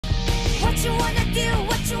you wanna do,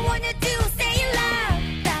 what you wanna do, say it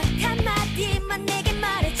loud. 딱 한마디만 내게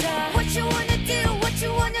말해줘. What you wanna do, what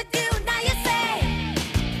you wanna do, now you say.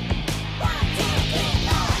 1, 2, 3,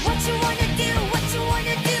 4. What you wanna do, what you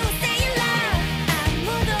wanna do, say it loud.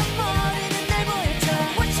 아무도 모르는 날 보여줘.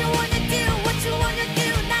 What you wanna do, what you wanna do,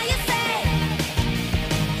 now you say.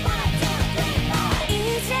 1, 2, 3, 4.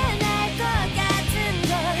 이제 알 것 같은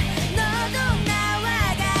걸, 너도 나와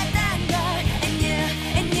같단 걸. And you,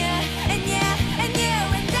 and you, and you, and you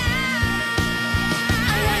and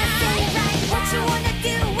I wanna say it right. What you wanna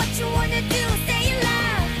do, what you wanna do, say it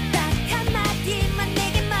loud. 딱 한마디만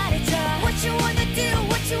내게 말해줘. What you wanna do,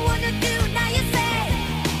 what you wanna do, now you say.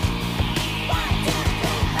 1, 2,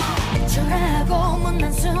 3, 4. 초라하고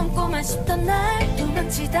못난 숨고만 싶던 날,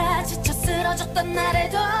 도망치다 지쳐 쓰러졌던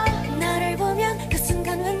날에도 너를 보면 그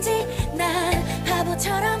순간 왠지 난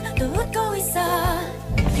바보처럼 또 웃고 있어.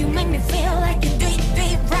 You make me feel like you